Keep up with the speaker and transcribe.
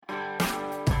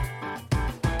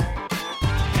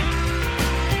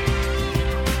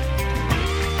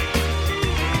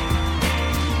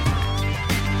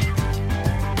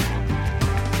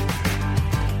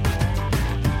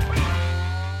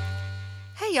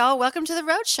y'all. Welcome to the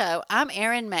Road Show. I'm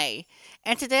Erin May,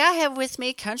 and today I have with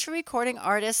me country recording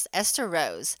artist Esther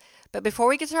Rose. But before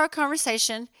we get to our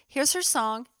conversation, here's her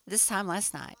song, This Time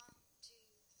Last Night.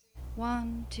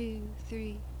 1, 2,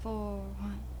 3, 4,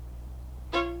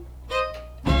 1.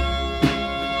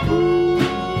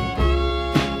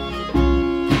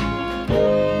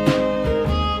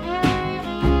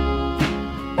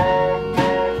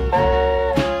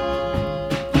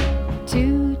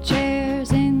 Two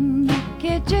chairs in the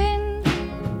kitchen,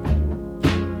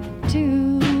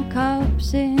 two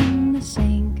cups in the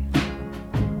sink,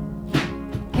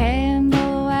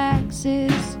 candle wax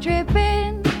is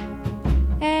dripping,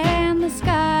 and the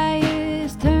sky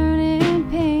is turning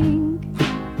pink.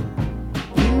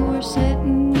 You were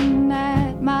sitting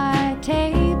at my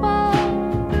table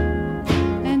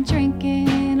and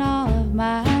drinking all of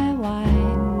my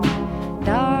wine,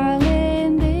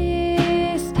 darling.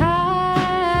 This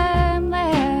time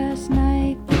last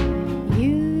night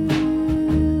you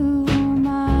were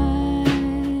mine.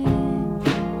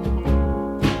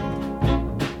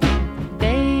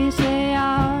 Days they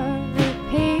are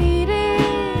repeated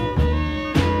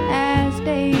as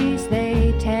days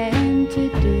they tend to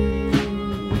do.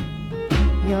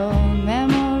 Your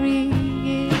memory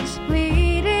is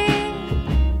fleeting.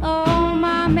 Oh,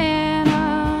 my man,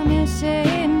 I'm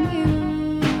missing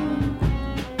you.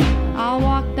 I'll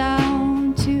walk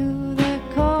down to the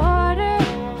corner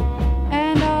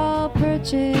and I'll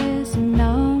purchase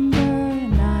number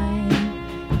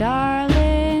 9.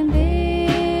 Darling,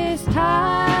 this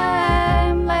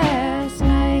time last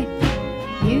night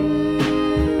you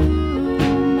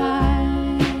were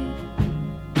mine.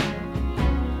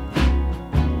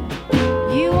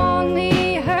 You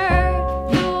only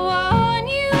hurt the one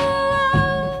you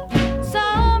love.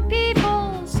 Some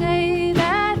people say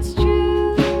that's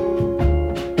true,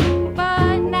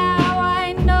 but now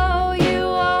I know you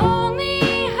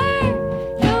only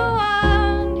hurt the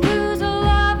one who's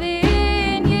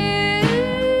loving you.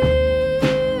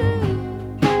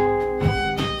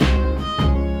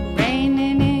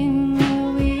 Raining in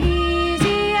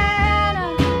Louisiana,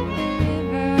 the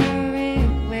river it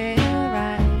will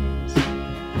rise.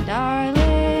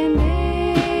 Darling,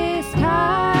 this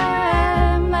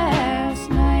time last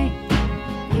night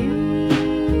you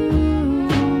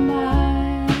were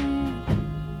mine.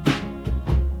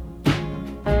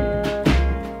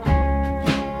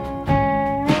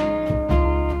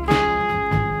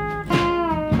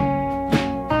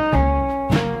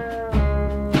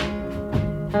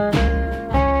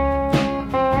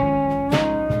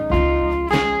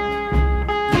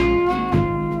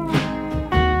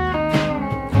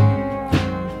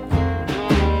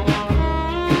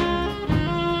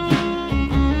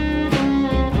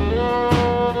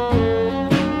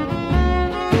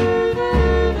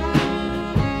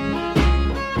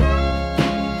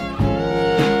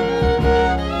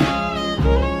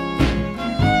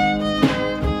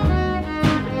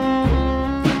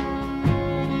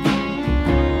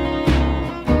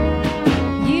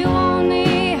 You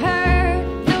only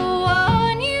hurt the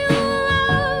one you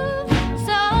love.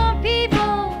 Some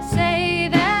people say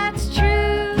that's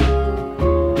true,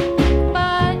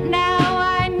 but now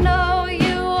I know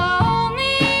you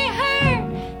only hurt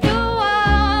the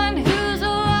one who's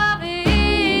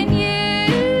loving you.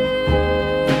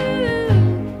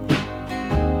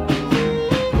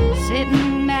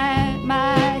 Sitting at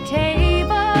my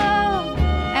table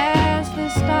as the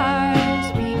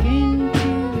stars begin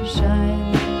to shine.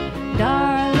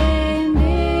 Darling,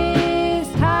 this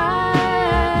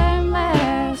time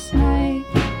last night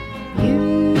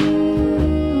you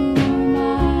were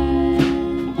mine.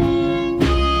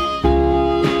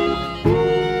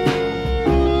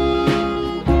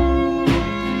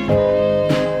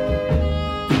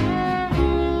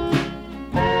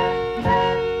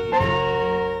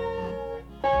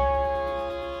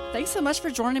 Thanks so much for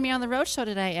joining me on the Road Show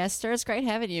today, Esther. It's great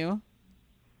having you.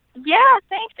 Yeah,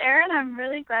 thanks, Erin. I'm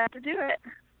really glad to do it.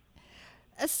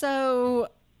 So,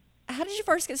 how did you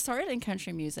first get started in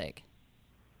country music?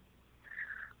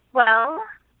 Well,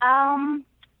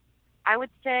 I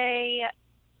would say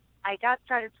I got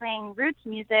started playing roots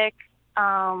music,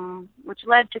 which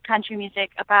led to country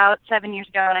music about 7 years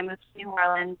ago when I moved to New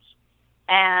Orleans.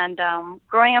 And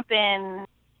growing up in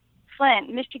Flint,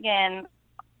 Michigan,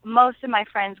 most of my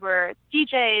friends were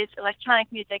DJs,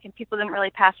 electronic music, and people didn't really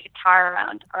pass guitar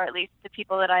around, or at least the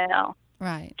people that I know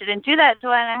Right. didn't do that. So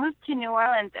when I moved to New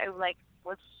Orleans, it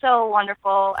was so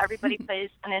wonderful. Everybody plays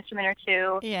an instrument or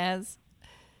two. Yes.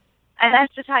 And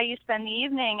that's just how you spend the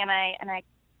evening. And I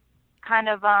kind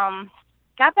of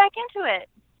got back into it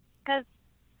because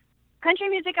country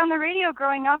music on the radio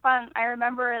growing up I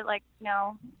remember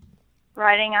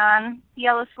riding on the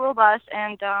yellow school bus,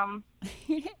 and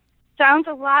sounds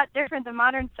a lot different than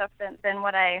modern stuff than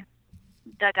what I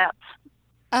dug up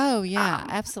Oh, yeah,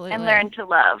 and absolutely. learned to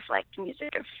love, like the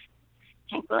music of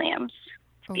Hank Williams,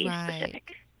 to be Right.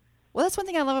 specific. Well, that's one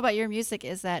thing I love about your music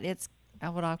is that it's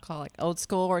what I'll call like old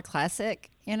school or classic.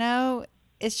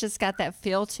 It's just got that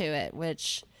feel to it,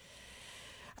 which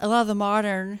a lot of the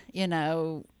modern,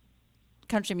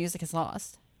 country music has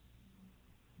lost.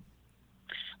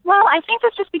 Well, I think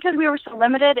that's just because we were so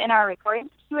limited in our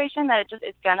recording situation that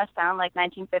it's gonna sound like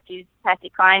 1950s Patsy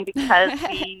Cline because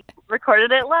we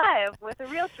recorded it live with a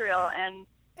reel-to-reel, and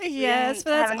we Yes, didn't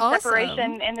but have that's any awesome.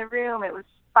 separation in the room. It was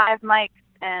 5 mics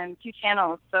and 2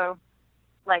 channels, so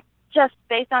like just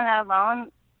based on that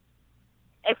alone,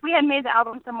 if we had made the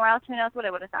album somewhere else, who knows what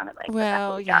it would have sounded like? But that's what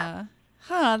Well, we got. yeah.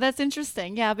 Huh, that's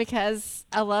interesting. Yeah, because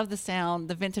I love the sound,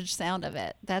 the vintage sound of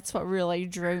it. That's what really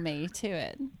drew me to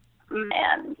it.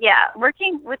 And yeah,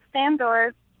 working with Sam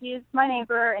Doors, he's my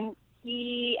neighbor, and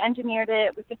he engineered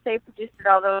it. We could say produced it,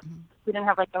 although we didn't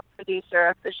have like a producer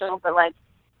official, but like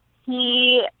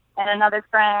he and another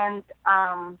friend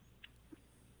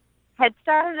had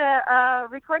started a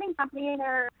recording company in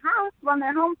their house when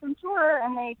they're home from tour,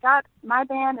 and they got my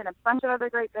band and a bunch of other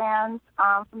great bands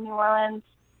from New Orleans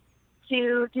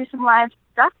to do some live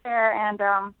stuff there, and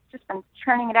just been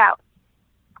churning it out.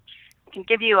 I can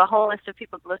give you a whole list of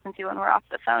people to listen to when we're off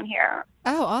the phone here.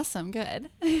 Oh, awesome. Good.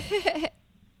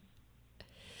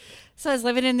 So, has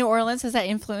living in New Orleans, has that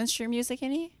influenced your music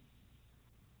any?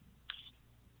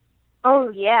 Oh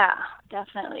yeah,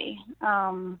 definitely.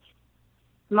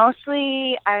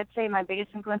 Mostly, I would say my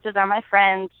biggest influences are my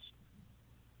friends.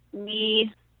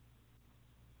 We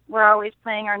were always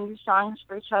playing our new songs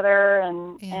for each other,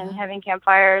 and Yeah. having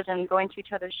campfires and going to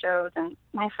each other's shows. And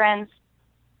my friends,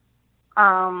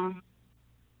 um,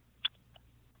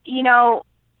 you know,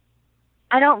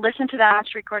 I don't listen to that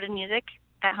much recorded music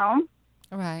at home,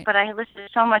 Right. but I listen to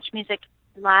so much music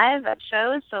live at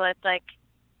shows. So it's like,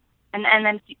 and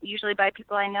then it's usually by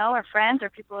people I know or friends or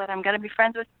people that I'm gonna be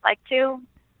friends with, like too,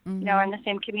 are Mm-hmm. in the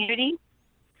same community.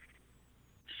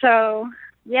 So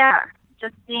yeah,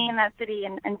 just being in that city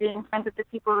and being friends with the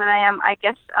people that I am, I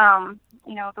guess,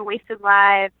 the Wasted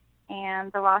Lives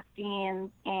and the Lost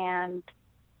Beans and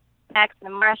Max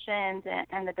and the Martians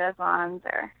and the Deslons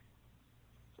are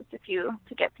just a few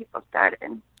to get people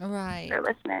started. Right. They're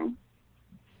listening.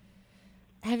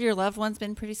 Have your loved ones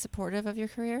been pretty supportive of your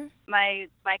career? My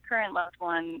current loved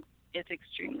one is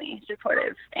extremely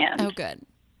supportive and Oh, good.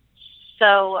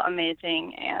 so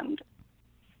amazing and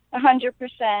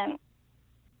 100%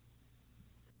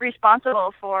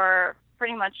 responsible for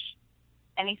pretty much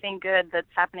anything good that's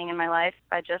happening in my life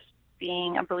by just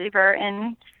being a believer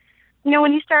in,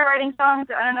 when you start writing songs,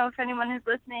 I don't know if anyone who's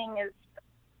listening is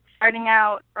starting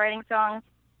out writing songs.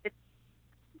 It's,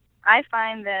 I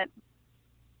find that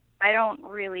I don't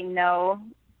really know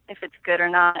if it's good or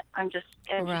not. I'm just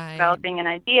Right. developing an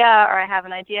idea, or I have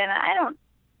an idea, and I don't.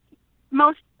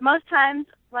 Most times,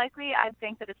 likely, I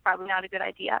think that it's probably not a good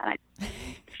idea, and I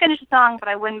finish a song, but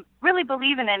I wouldn't really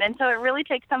believe in it. And so it really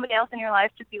takes somebody else in your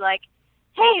life to be like,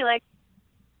 hey, like,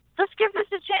 let's give this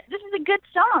a chance. This is a good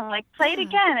song. Like, play it Yeah.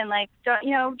 again, and like,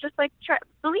 don't, just like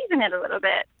believe in it a little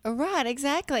bit. Right,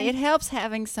 exactly. And It helps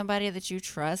having somebody that you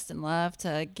trust and love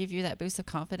to give you that boost of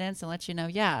confidence and let you know,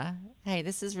 yeah, hey,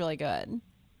 this is really good.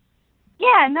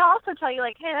 yeah, and they'll also tell you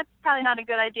like, hey, that's probably not a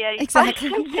good idea. You probably Exactly.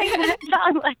 shouldn't sing that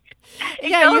song. Like, it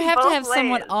Yeah, you goes have to both have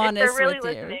someone ways if they're honest really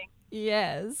with you. listening.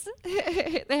 Yes.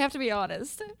 They have to be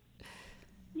honest.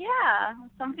 Yeah,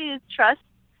 somebody who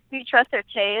trusts their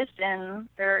taste and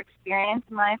their experience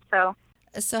in life. So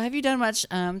So, have you done much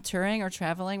touring or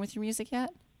traveling with your music yet?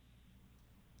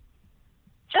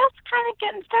 just kind of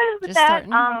getting started with Just that.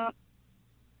 starting?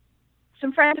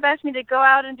 Some friends have asked me to go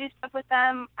out and do stuff with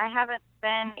them. I haven't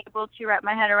been able to wrap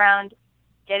my head around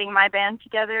getting my band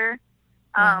together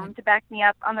Right. to back me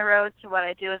up on the road. So what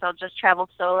I do is I'll just travel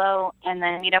solo and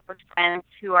then meet up with friends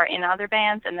who are in other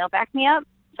bands, and they'll back me up.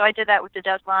 So I did that with the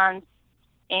Deslons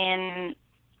in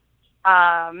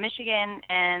Michigan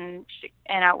and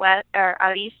out west or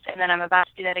out east, and then I'm about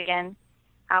to do that again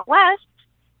out west.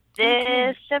 Oh, cool.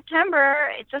 This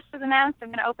September, it just was announced. I'm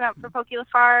going to open up for Pokey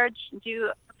Lafarge, do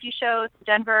a few shows in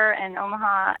Denver and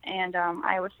Omaha and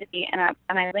Iowa City, and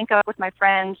I link up with my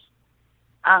friends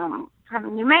from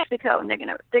New Mexico, and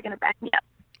they're gonna back me up.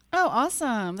 Oh,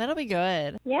 awesome. That'll be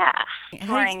good. Yeah, How do you,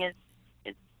 touring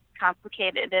is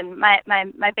complicated, and my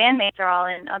bandmates are all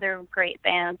in other great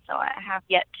bands, so I have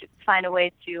yet to find a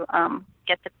way to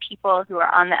get the people who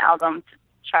are on the album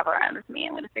travel around with me.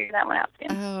 I'm going to figure that one out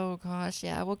soon. Oh gosh,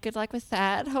 yeah. Well, good luck with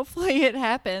that. Hopefully it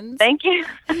happens. Thank you.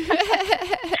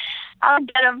 I'll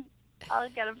get them. I'll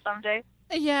get them someday.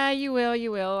 Yeah, you will.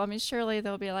 You will. I mean, surely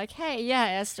they'll be like, "Hey, yeah,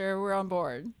 Esther, we're on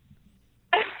board."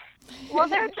 Well,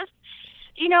 they're just,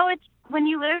 it's when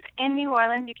you live in New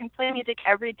Orleans, you can play music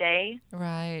every day,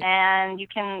 Right. and you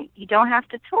don't have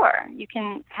to tour. You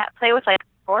can play with like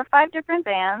 4 or 5 different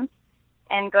bands,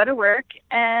 and go to work,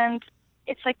 and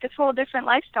it's like this whole different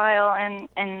lifestyle.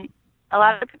 And a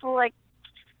lot of people like,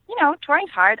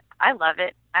 touring's hard. I love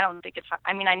it. I don't think it's hard.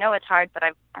 I mean, I know it's hard, but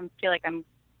I feel like I'm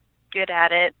good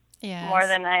at it. Yes. More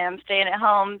than I am staying at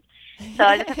home. So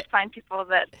I just have to find people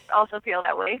that also feel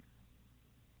that way.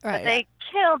 Right. But they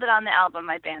killed it on the album,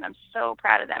 my band. I'm so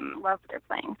proud of them. Love what they're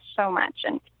playing so much,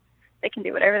 and they can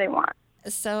do whatever they want.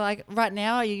 So, like right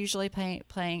now, are you usually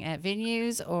playing at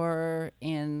venues or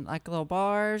in like little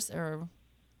bars or?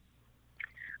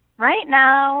 Right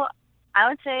now, I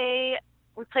would say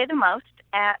we play the most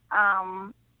at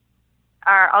our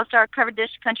All-Star Covered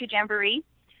Dish Country Jamboree.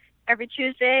 Every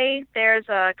Tuesday, there's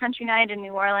a country night in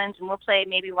New Orleans, and we'll play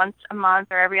maybe once a month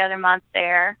or every other month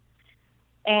there.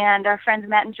 And our friends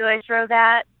Matt and Joy throw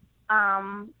that.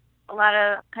 A lot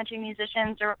of country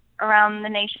musicians around the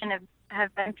nation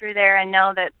have been through there and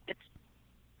know that it's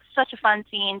such a fun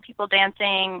scene, people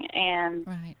dancing and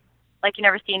Right. like you've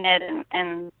never seen it,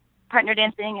 and partner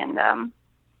dancing. And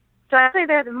so I play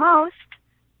there the most,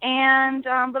 and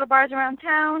little bars around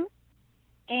town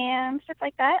and stuff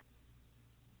like that.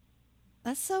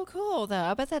 That's so cool, though.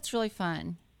 I bet that's really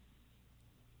fun.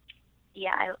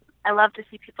 Yeah, I love to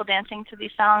see people dancing to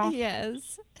these songs,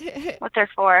 Yes. what they're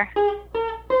for.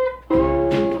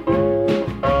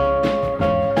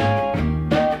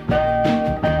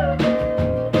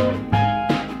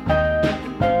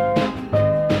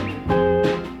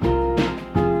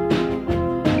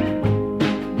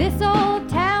 This old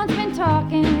town's been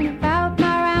talking about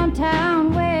my round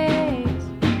town ways.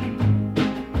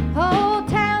 Whole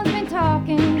town's been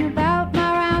talking about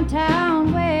my round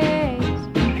town ways.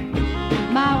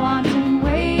 My wanton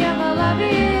way of a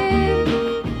loving,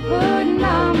 putting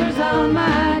numbers on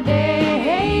my days.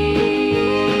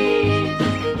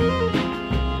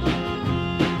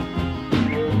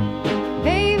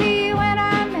 Baby, when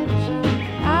I met you,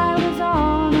 I was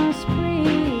on a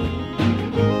spree.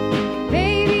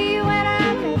 Baby, when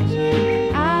I met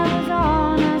you, I was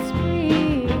on a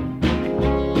spree.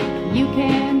 You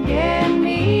can get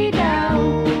me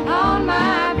down on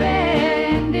my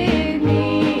bended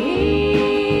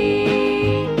knee.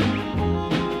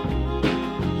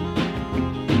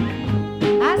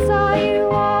 I saw you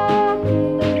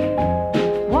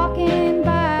walking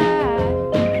by.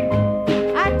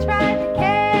 I tried to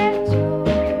catch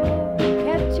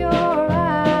your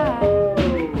eye.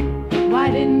 Why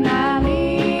didn't I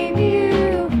leave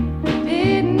you?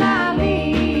 Didn't I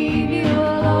leave you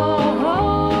alone?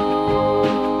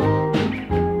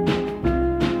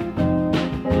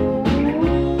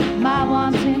 My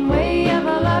wanton way of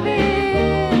a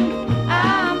loving,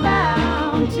 I'm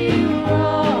bound to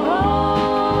roll.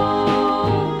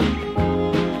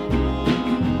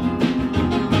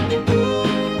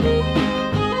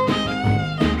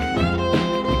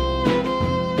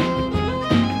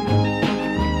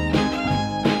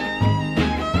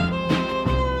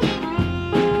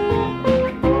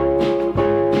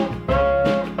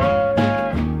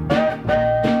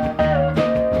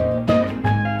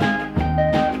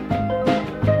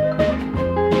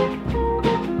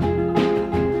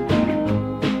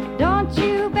 Don't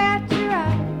you bet your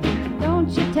eye, don't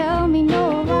you tell me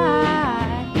no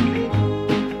lie.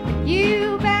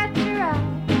 You bet your eye,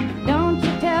 don't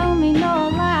you tell me no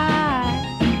lie.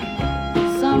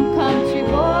 Some country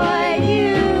boy,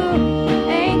 you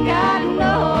ain't got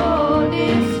no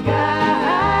disguise.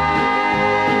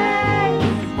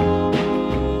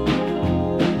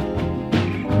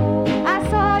 I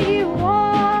saw you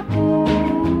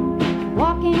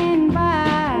walking by.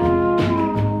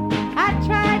 I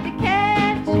tried to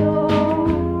catch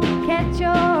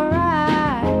your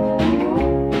eye.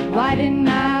 Why didn't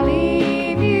I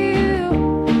leave you?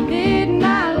 Didn't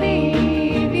I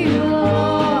leave you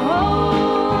alone?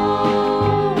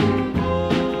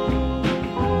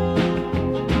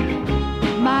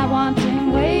 My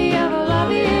wanton way of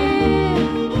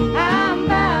loving, I'm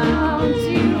bound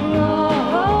to roll.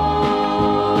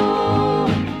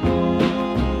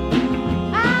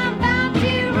 I'm bound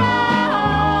to roll.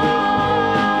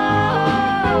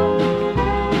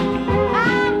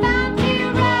 I'm bound to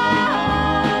roll.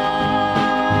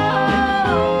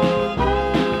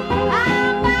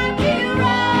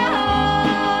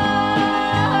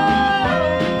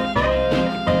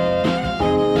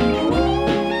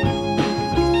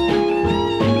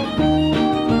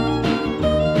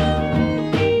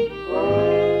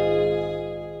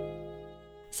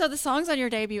 So the songs on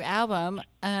your debut album,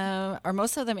 are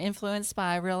most of them influenced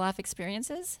by real life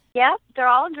experiences? Yeah, they're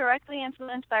all directly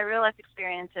influenced by real life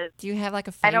experiences. Do you have like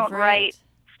a favorite? I don't write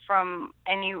from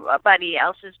anybody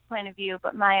else's point of view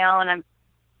but my own. I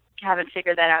haven't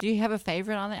figured that out. Do you have a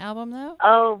favorite on the album though?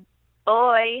 Oh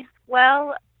boy.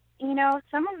 Well,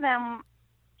 some of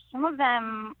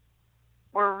them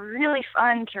were really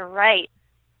fun to write,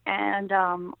 and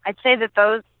I'd say that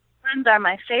those ones are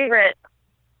my favorite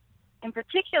in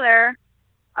particular,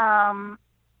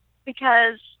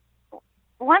 because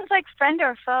ones like Friend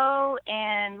or Foe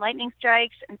and Lightning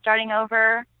Strikes and Starting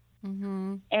Over,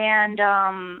 Mm-hmm. and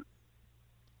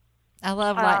I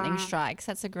love Lightning Strikes.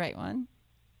 That's a great one.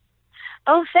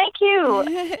 Oh, thank you.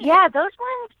 Yeah, those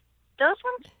ones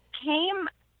came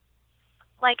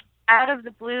like out of the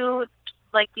blue,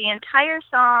 like the entire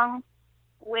song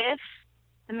with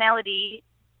the melody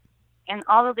and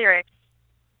all the lyrics.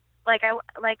 Like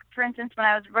for instance, when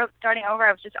I wrote Starting Over,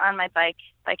 I was just on my bike,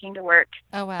 biking to work.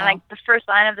 Oh, wow. And like the first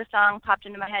line of the song popped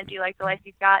into my head, "Do you like the life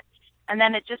you've got?" And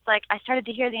then it just like, I started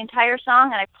to hear the entire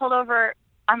song, and I pulled over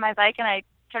on my bike and I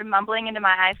started mumbling into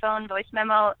my iPhone voice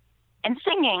memo and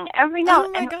singing every note,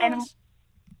 Oh my gosh. and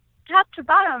top to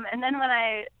bottom. And then when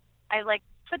I like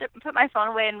put my phone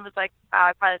away and was like, wow,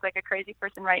 I probably look like a crazy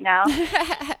person right now,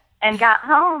 and got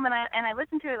home and I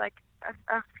listened to it like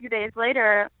a few days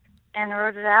later and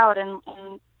wrote it out and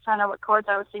found out what chords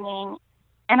I was singing.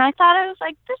 And I thought, I was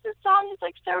like, this song is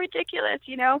like so ridiculous,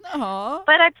 Aww.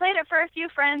 But I played it for a few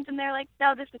friends and they're like,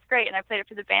 no, this is great. And I played it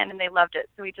for the band and they loved it.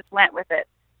 So we just went with it.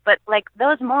 But like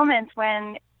those moments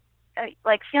when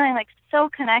like feeling like so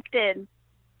connected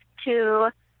to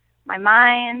my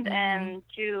mind and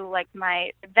to like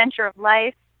my adventure of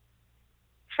life.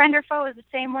 Friend or Foe was the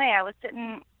same way. I was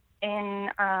sitting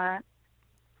in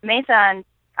Mesa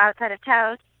outside of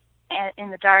Taos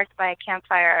in the dark by a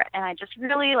campfire, and I just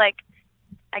really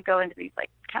I go into these like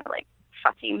kind of like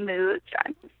fussy moods.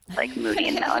 I'm like moody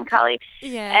and melancholy.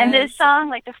 Yes. And this song,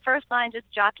 like the first line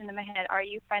just dropped into my head, "Are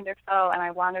you friend or foe?" And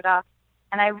I wandered off,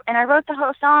 and I wrote the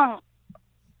whole song,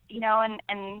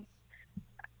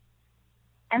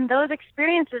 and those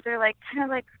experiences are like kind of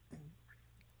like,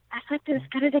 that's like as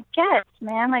good as it gets,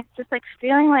 man. Like just like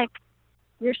feeling like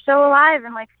you're so alive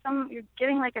and like you're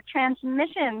getting like a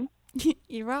transmission.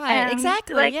 You're right. And,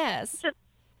 exactly. like, Yes.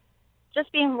 Just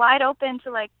being wide open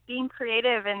to like being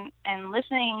creative and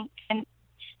listening, and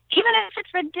even if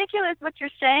it's ridiculous what you're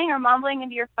saying or mumbling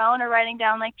into your phone or writing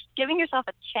down, like just giving yourself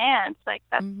a chance, like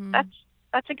that's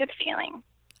a good feeling.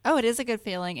 Oh, it is a good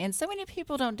feeling. And so many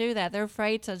people don't do that. They're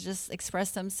afraid to just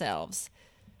express themselves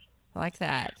like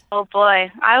that. Oh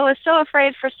boy, I was so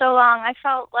afraid for so long. I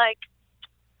felt like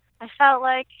a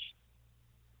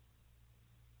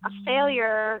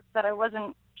failure, that I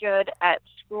wasn't good at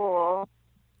school.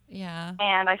 Yeah.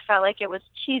 And I felt like it was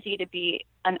cheesy to be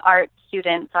an art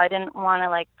student, so I didn't want to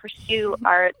like pursue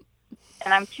art,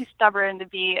 and I'm too stubborn to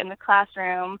be in the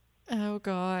classroom. Oh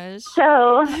gosh.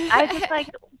 So I just like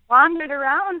wandered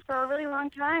around for a really long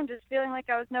time, just feeling like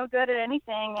I was no good at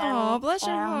anything. Oh, bless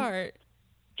your heart.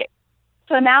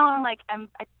 So now I'm like, when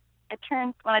I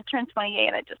turned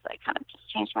 28, I just like kind of just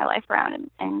changed my life around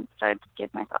and started to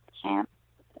give myself a chance.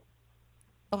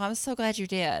 Oh, I'm so glad you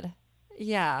did.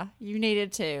 Yeah, you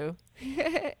needed to.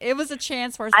 It was a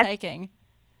chance worth taking.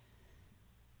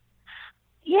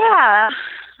 Yeah,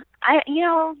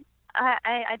 I'm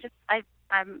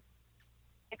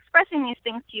expressing these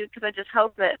things to you because I just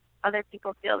hope that other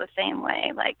people feel the same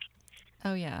way. Like,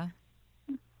 oh yeah,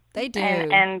 they do,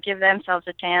 and give themselves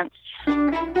a chance.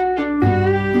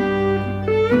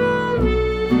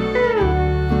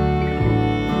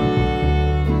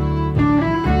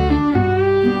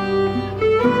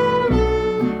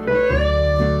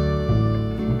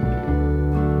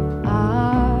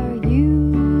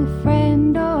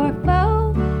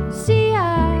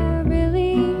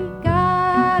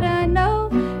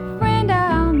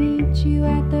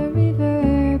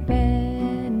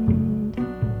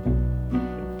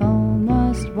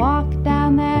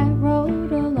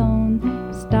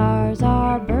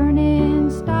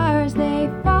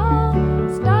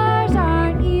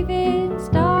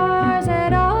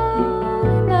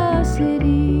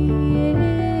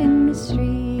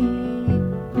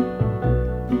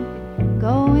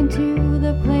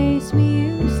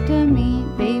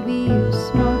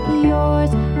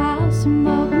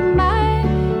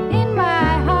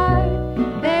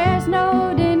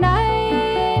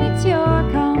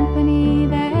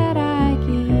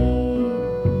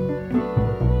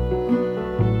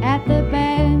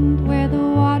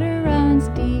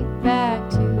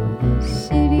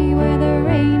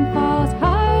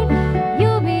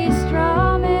 You'll be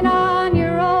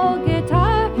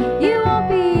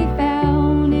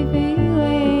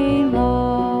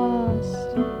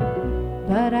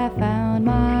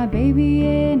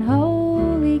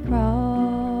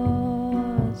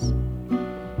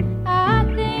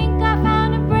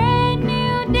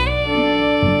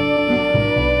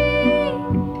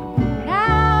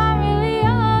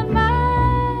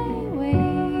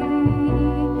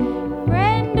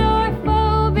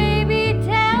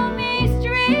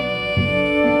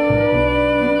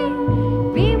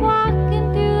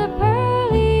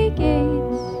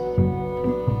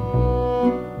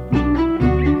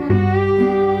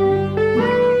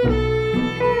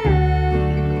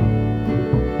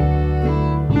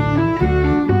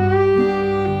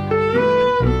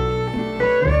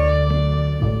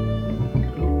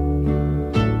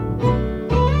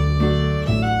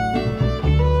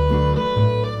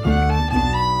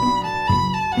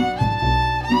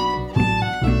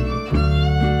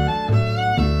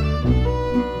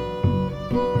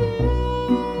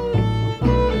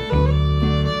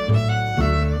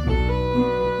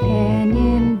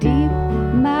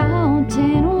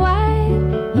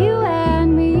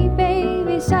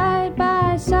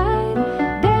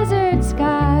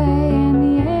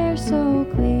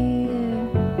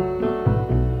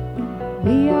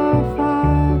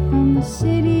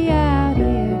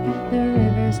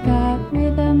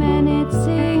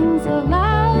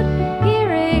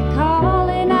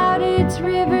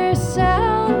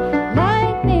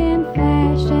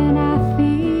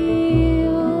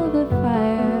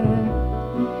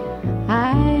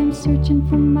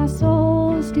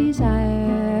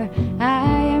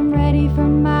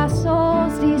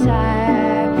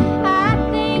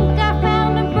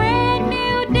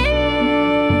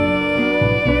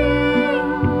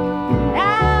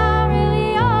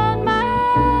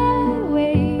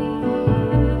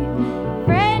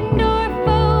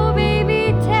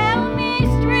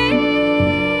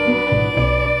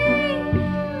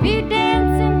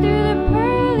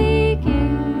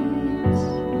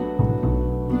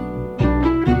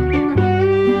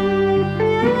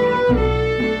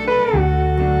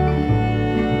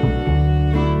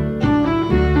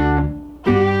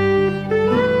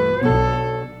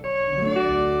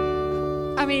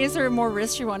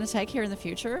risks you want to take here in the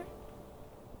future?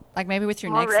 Like maybe with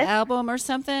your More next risks? album or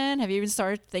something? Have you even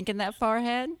started thinking that far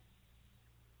ahead?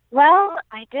 Well,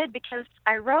 I did because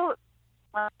I wrote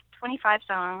 25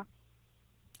 songs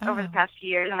over the Oh. past few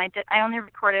years, and I only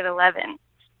recorded 11.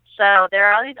 So there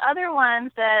are all these other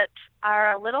ones that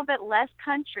are a little bit less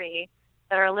country,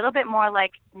 that are a little bit more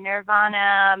like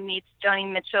Nirvana meets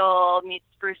Joni Mitchell meets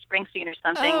Bruce Springsteen or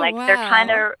something. Oh, Like wow.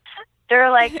 they're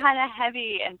like kind of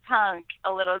heavy and punk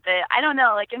a little bit. I don't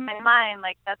know. Like in my mind,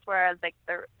 like that's where I was like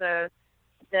the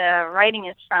writing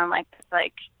is from. Like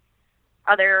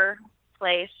other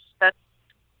place that's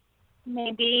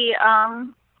maybe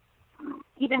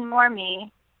even more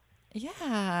me.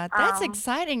 Yeah, that's Um,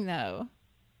 exciting though.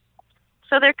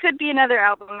 So there could be another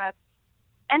album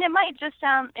and it might just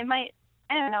sound.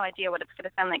 I have no idea what it's going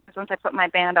to sound like because once I put my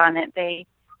band on it, they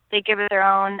give it their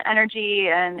own energy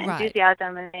and Right.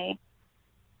 enthusiasm, and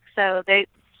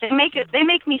they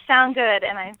make me sound good,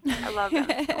 and I love them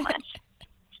so much.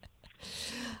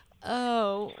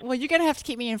 Oh, well, you're going to have to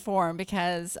keep me informed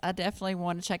because I definitely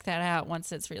want to check that out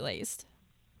once it's released.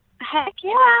 Heck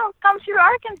yeah, come through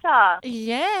Arkansas.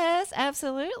 Yes,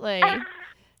 absolutely.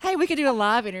 Hey, we could do a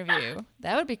live interview.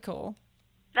 That would be cool.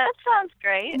 That sounds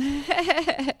great.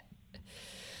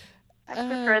 I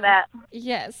prefer that.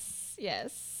 Yes,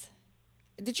 yes.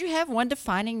 Did you have one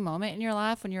defining moment in your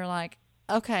life when you're like,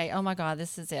 okay, oh my God,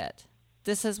 this is it.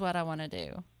 This is what I want to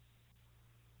do.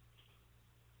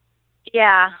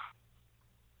 Yeah.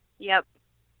 Yep.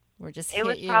 We're just It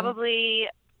was hit you. probably.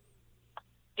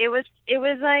 It was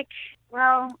like,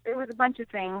 well, it was a bunch of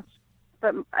things,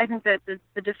 but I think that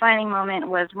the defining moment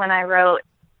was when I wrote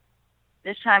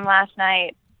this time last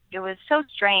night. It was so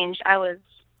strange. I was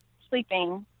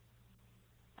sleeping.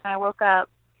 I woke up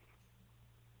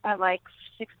at like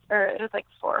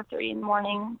 4:30 in the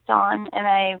morning, dawn, and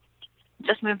I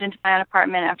just moved into my own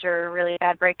apartment after a really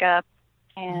bad breakup,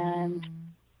 and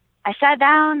I sat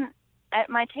down at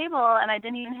my table and I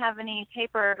didn't even have any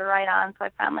paper to write on, so I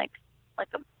found like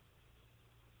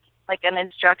an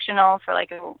instructional for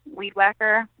like a weed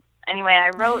whacker. Anyway, I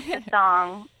wrote the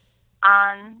song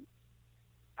on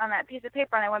that piece of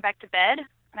paper, and I went back to bed,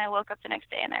 and I woke up the next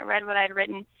day and I read what I'd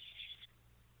written.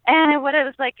 And what it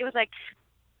was like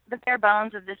the bare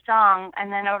bones of this song.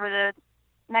 And then over the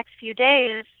next few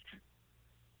days,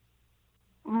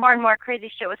 more and more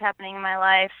crazy shit was happening in my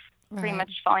life, pretty Right.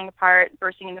 much falling apart,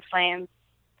 bursting into flames,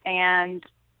 and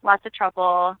lots of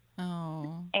trouble.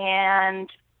 Oh. And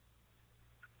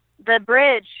the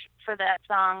bridge for that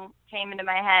song came into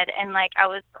my head, and like I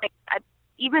was like,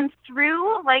 even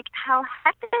through like how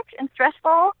hectic and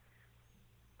stressful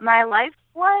my life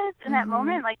was in that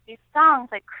moment, like these songs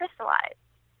like crystallized,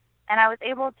 and I was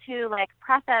able to like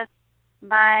process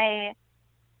my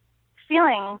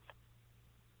feelings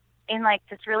in like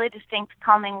this really distinct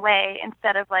calming way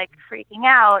instead of like freaking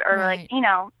out or Right. like, you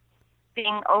know,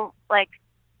 being like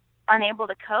unable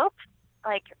to cope.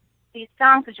 Like these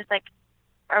songs would just like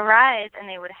arise, and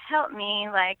they would help me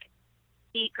like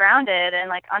be grounded and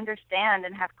like understand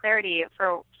and have clarity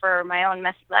for my own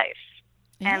messy life.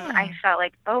 And Yeah. I felt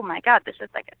like, oh my God, this is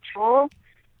like a tool.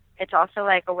 It's also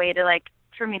like a way to like,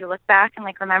 for me to look back and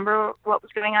like remember what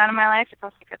was going on in my life. It's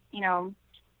also like a, you know,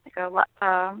 like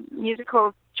a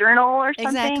musical journal or something.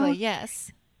 Exactly,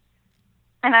 yes.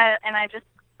 And I just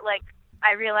like,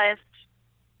 I realized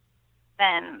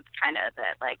then kind of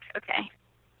that like, okay,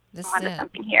 This I'm is onto it.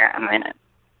 something here. I'm going to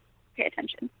pay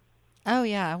attention. Oh,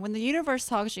 yeah. When the universe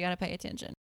talks, you got to pay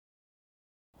attention.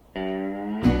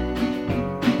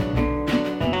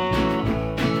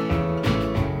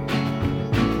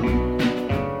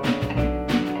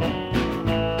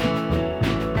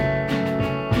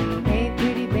 Hey,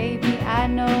 pretty baby, I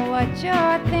know what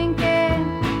you're thinking.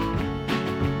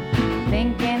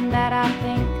 Thinking that I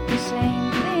think the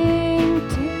same thing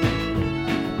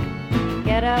too.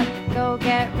 Get up, go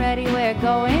get ready, we're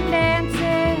going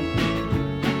dancing.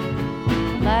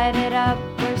 Light it up,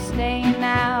 we're staying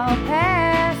now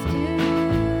past 2.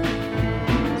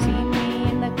 See me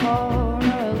in the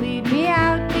corner, lead me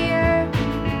out, dear.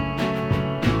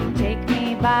 Take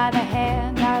me by the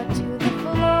hand out to the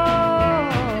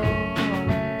floor.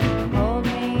 Hold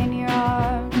me in your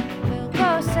arms, we'll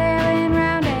go sailing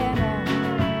round and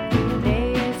round. The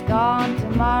day is gone,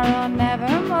 tomorrow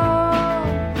nevermore.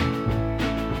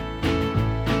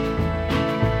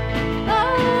 The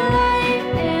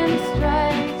lightning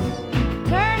strikes,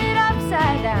 turn it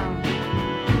upside down.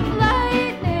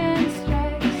 Lightning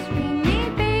strikes, spin me,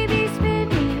 baby, spin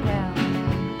me round.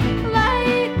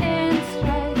 Lightning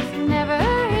strikes, never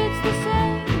hits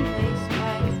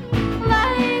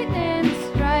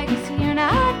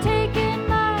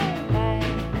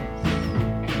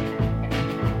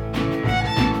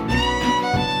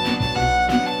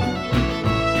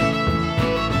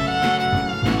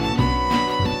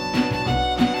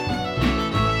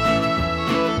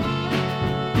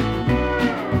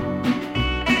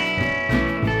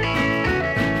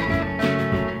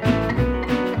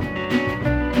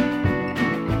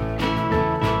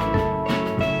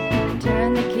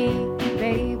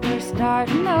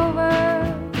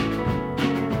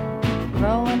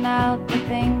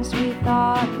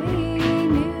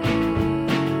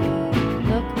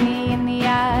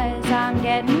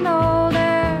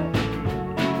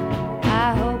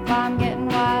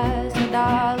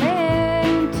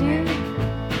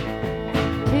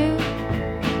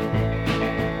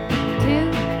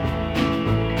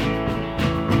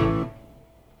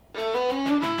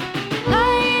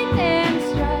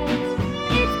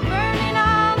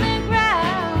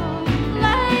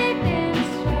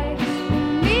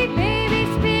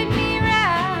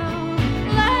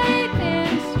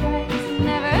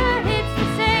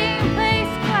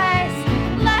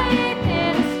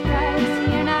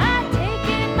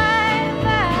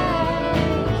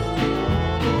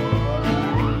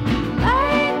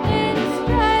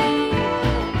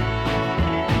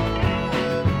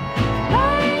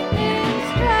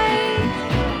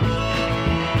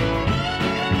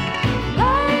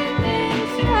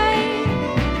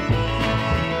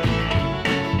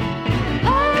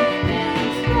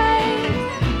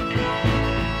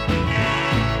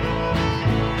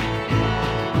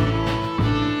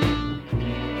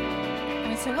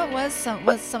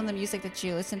what's some of the music that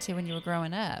you listened to when you were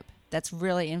growing up that's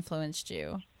really influenced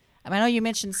you? I mean, I know you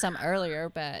mentioned some earlier,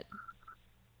 but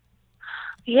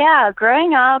Yeah,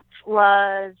 growing up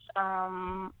was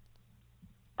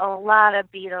a lot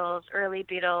of Beatles, early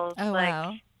Beatles, oh like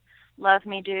wow. Love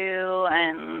Me Do,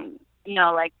 and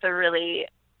like the really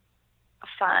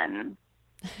fun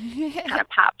kind of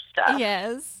pop stuff.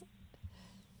 Yes.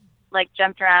 Like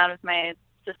jumped around with my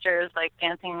sisters, like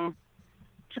dancing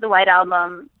to the White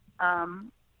Album.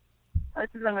 This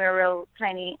is when we were real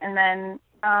tiny, and then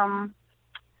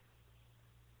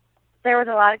there was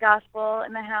a lot of gospel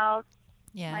in the house.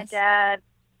 Yes. My dad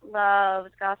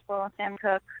loves gospel and Sam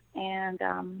Cooke and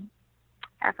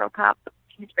Afro pop.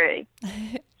 He's very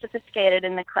sophisticated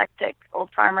and eclectic old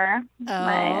farmer.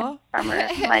 Oh.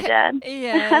 My dad.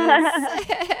 Yes.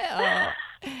 Oh.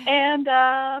 And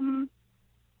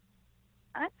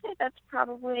I'd say that's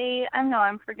probably, I know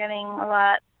I'm forgetting a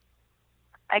lot.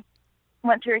 I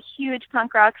went through a huge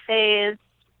punk rock phase,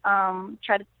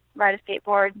 tried to ride a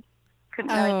skateboard,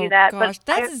 couldn't really do that. Gosh, but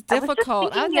that is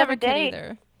difficult. I never could day,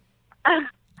 either.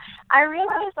 I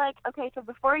realized, like, okay, so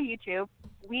before YouTube,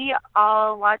 we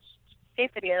all watched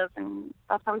skate videos, and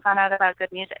that's how we found out about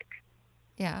good music.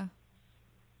 Yeah.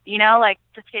 Like,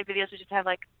 the skate videos would just have,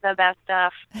 like, the best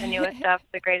stuff, the newest stuff,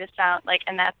 the greatest sound, like,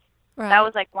 and that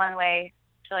was, like, one way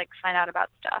to, like, find out about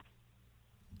stuff.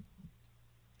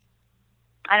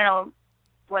 I don't know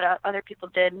what other people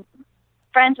did.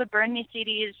 Friends would burn me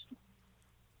CDs.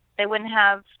 They wouldn't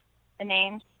have the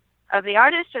names of the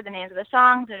artists or the names of the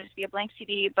songs. It would just be a blank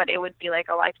CD, but it would be like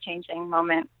a life-changing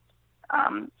moment.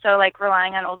 So like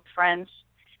relying on old friends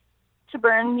to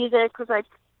burn music was like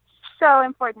so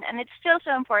important, and it's still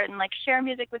so important. Like share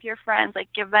music with your friends. Like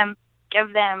give them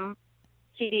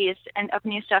CDs and of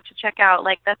new stuff to check out.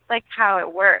 Like that's like how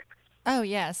it works. Oh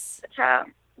yes. It's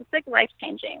like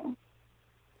life-changing.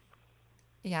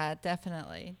 Yeah,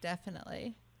 definitely.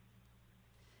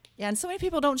 Yeah, and so many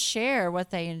people don't share what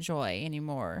they enjoy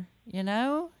anymore,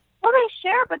 Well, they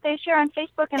share, but they share on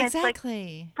Facebook, and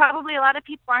exactly. It's like probably a lot of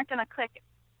people aren't going to click it.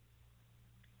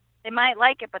 They might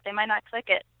like it, but they might not click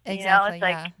it. Exactly, It's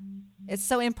yeah. like, it's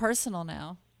so impersonal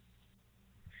now.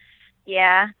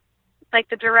 Yeah. It's like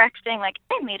the direct thing, like,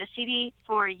 I made a CD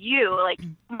for you. Like,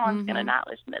 no one's going to not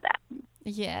listen to that.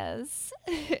 Yes.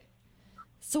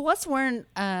 So what's one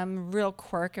real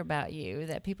quirk about you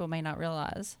that people may not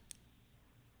realize?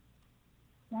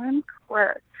 One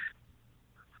quirk.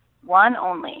 One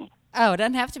only. Oh, it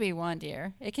doesn't have to be one,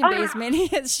 dear. It can be as many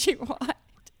as you want.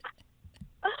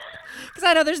 Because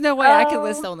I know there's no way I can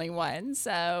list only one,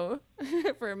 so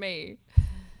for me.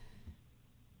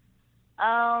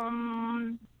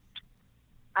 I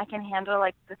can handle,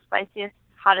 like, the spiciest,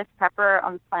 hottest pepper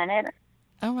on the planet.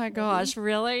 Oh, my gosh,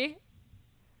 really?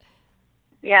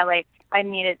 Yeah, like, I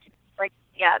need it to, like,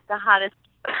 the hottest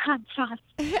hot sauce.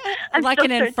 Like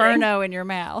an inferno in your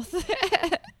mouth.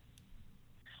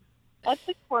 That's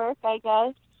a quirk, I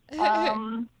guess.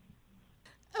 Oh,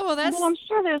 well, that's... I'm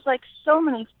sure there's, like, so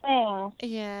many things.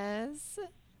 Yes.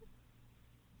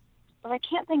 But I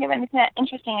can't think of anything that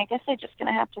interesting. I guess they're just going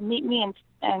to have to meet me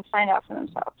and find out for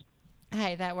themselves.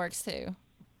 Hey, that works, too.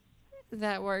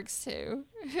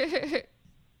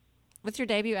 With your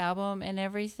debut album and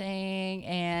everything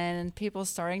and people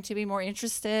starting to be more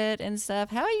interested and stuff,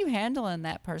 how are you handling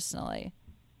that personally?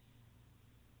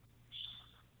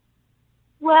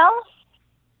 Well,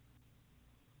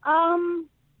 I'm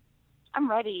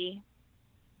ready.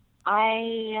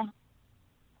 I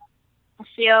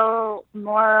feel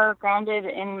more grounded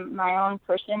in my own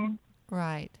person.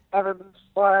 Right. Ever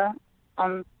before.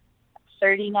 I'm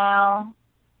 30 now.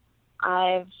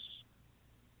 I've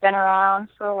been around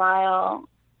for a while.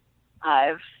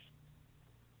 I've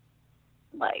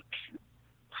like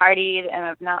partied and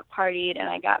I've not partied, and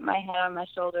I got my head on my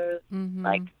shoulders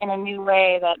like in a new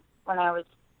way that when I was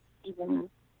even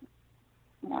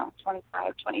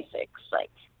 25, 26, like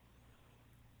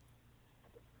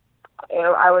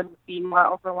I would be more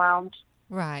overwhelmed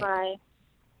by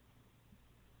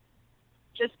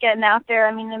just getting out there.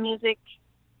 I mean, the music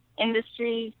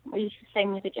industry, we used to say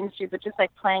music industry, but just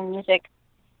like playing music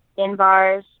in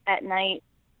bars at night,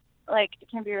 like it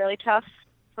can be really tough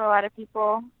for a lot of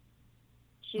people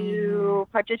to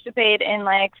participate in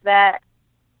like that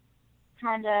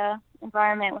kind of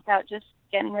environment without just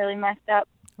getting really messed up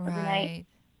every night.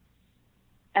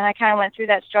 And I kind of went through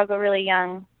that struggle really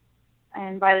young,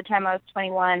 and by the time I was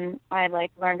 21, I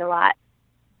like learned a lot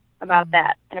about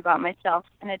that and about myself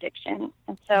and addiction.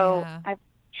 And so I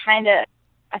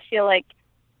feel like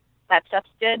that stuff's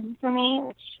good for me,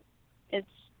 which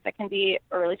that can be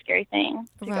a really scary thing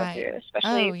to go through,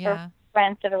 especially for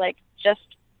friends that are like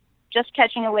just just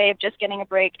catching a wave, just getting a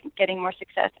break, getting more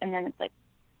success, and then it's like,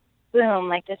 boom,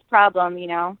 like this problem, you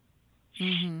know?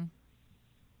 Mm-hmm.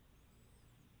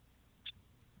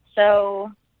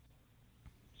 So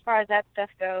as far as that stuff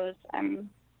goes, I'm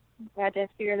glad to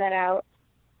figure that out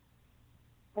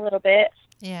a little bit.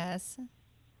 Yes.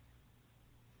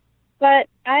 But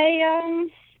I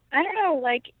don't know,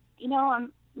 like, you know,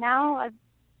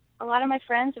 a lot of my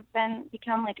friends have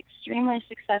become like extremely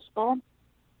successful,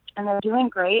 and they're doing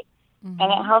great. Mm-hmm.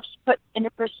 And it helps put into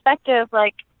perspective,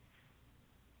 like,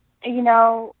 you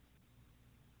know,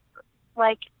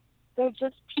 like, they're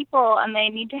just people, and they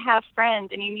need to have friends,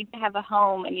 and you need to have a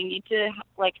home, and you need to,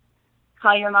 like,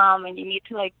 call your mom, and you need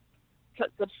to, like,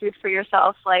 cook good food for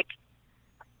yourself. Like,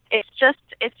 it's just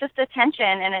attention,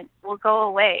 and it will go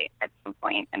away at some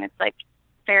point. And it's like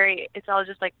it's all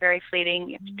just like very fleeting.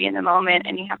 You have to be in the moment,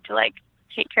 and you have to, like,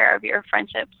 take care of your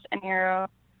friendships and your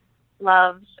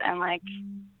loves, and, like,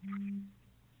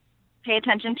 pay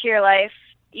attention to your life,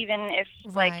 even if,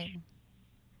 like, Right.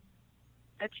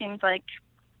 it seems like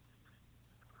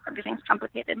everything's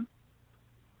complicated.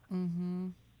 Mm-hmm.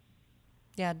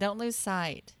 Yeah, don't lose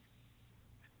sight.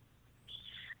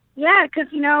 Yeah,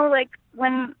 because, you know, like,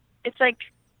 when it's like,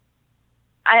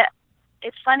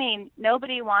 it's funny,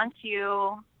 nobody wants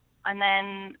you, and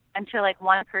then until, like,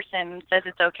 one person says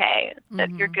it's okay, that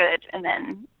Mm-hmm. you're good, and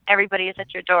then everybody is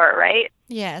at your door, right?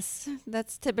 Yes,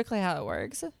 that's typically how it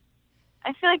works.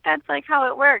 I feel like that's, like, how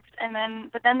it works.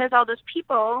 But then there's all those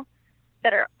people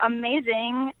that are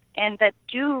amazing and that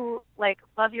do, like,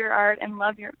 love your art and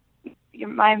love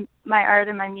my art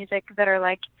and my music, that are,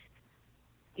 like,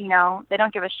 you know, they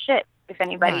don't give a shit if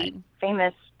anybody Right.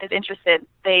 famous is interested.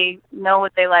 They know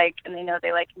what they like, and they know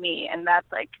they like me, and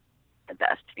that's, like, the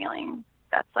best feeling.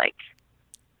 That's like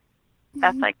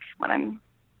what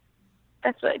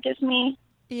that's what it gives me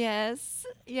Yes.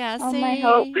 Yeah, all see. my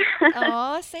hope.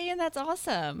 Oh, see, and that's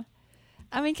awesome.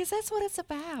 I mean, because that's what it's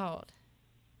about.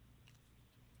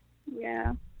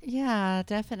 Yeah. Yeah,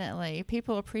 definitely.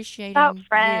 People appreciating About you.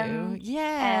 friends.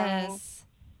 Yes.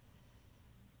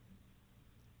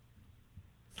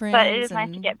 But it Friends is nice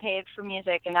to and get paid for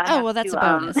music and not oh, have well, that's to, a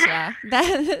bonus. Yeah,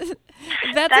 that's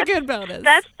a good bonus.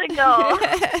 That's the goal.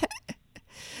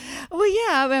 Well,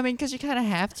 yeah, I mean, because you kind of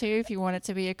have to if you want it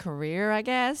to be a career, I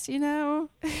guess. You know.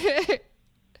 Like,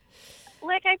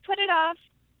 I put it off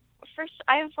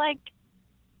I was like,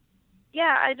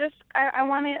 yeah, I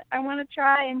want to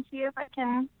try and see if I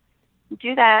can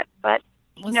do that, but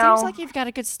Well, it no. seems like you've got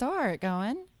a good start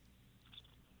going.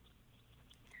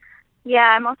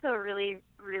 Yeah, I'm also really,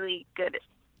 really good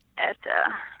at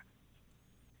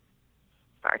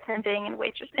bartending and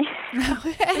waitressing.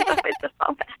 There's always a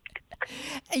fallback.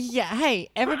 Yeah, hey,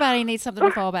 everybody needs something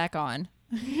to fall back on.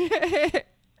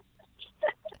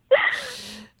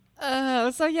 Oh,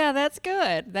 so yeah, that's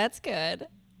good. That's good.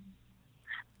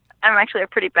 I'm actually a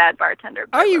pretty bad bartender.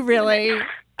 Are you really?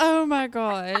 Oh my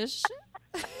gosh.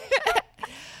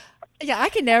 Yeah, I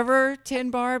can never 10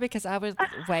 bar because I would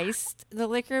waste the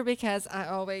liquor because I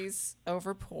always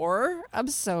over pour. I'm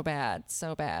so bad,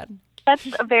 so bad. That's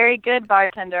a very good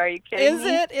bartender. Are you kidding Is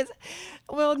me? it? Is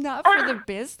well, not for the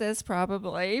business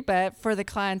probably, but for the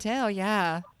clientele,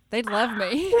 yeah, they'd love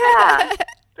me. Yeah,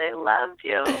 they love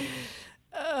you.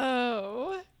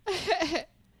 Oh.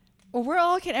 Well, where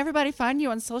all can everybody find you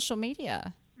on social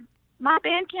media? My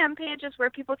Bandcamp page is where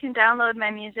people can download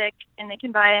my music, and they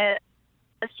can buy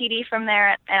a CD from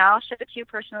there, and I'll ship it to you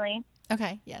personally.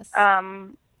 Okay, yes.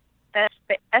 That's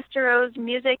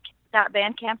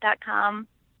estherrosemusic.bandcamp.com.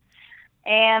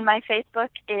 And my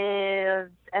Facebook is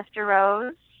Esther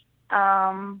Rose.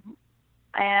 And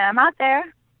I'm out there.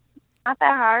 Not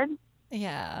that hard.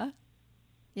 Yeah.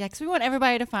 Yeah, because we want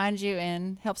everybody to find you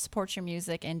and help support your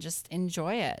music and just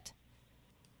enjoy it.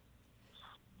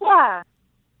 Yeah.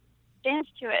 Dance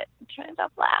to it. Turn it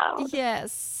up loud.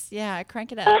 Yes. Yeah,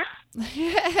 crank it up.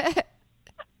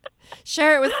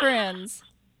 Share it with friends.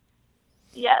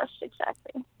 Yes,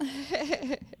 exactly.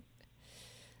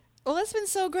 Well, it's been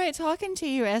so great talking to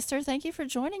you, Esther. Thank you for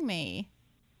joining me.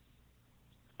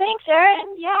 Thanks,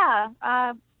 Erin.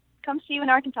 Yeah. Come see you in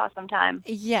Arkansas sometime.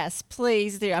 Yes,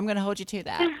 please do. I'm going to hold you to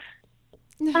that.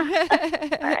 All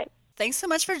right. Thanks so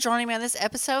much for joining me on this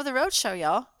episode of The Road Show,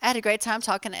 y'all. I had a great time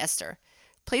talking to Esther.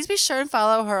 Please be sure and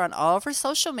follow her on all of her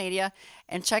social media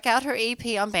and check out her EP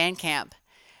on Bandcamp.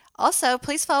 Also,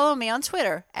 please follow me on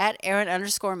Twitter at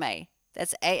Erin_May.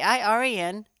 That's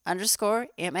AIRN_MAYE.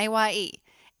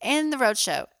 And The Road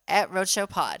Show at Roadshow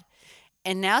Pod.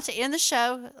 And now to end the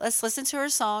show, let's listen to her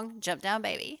song, Jump Down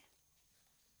Baby.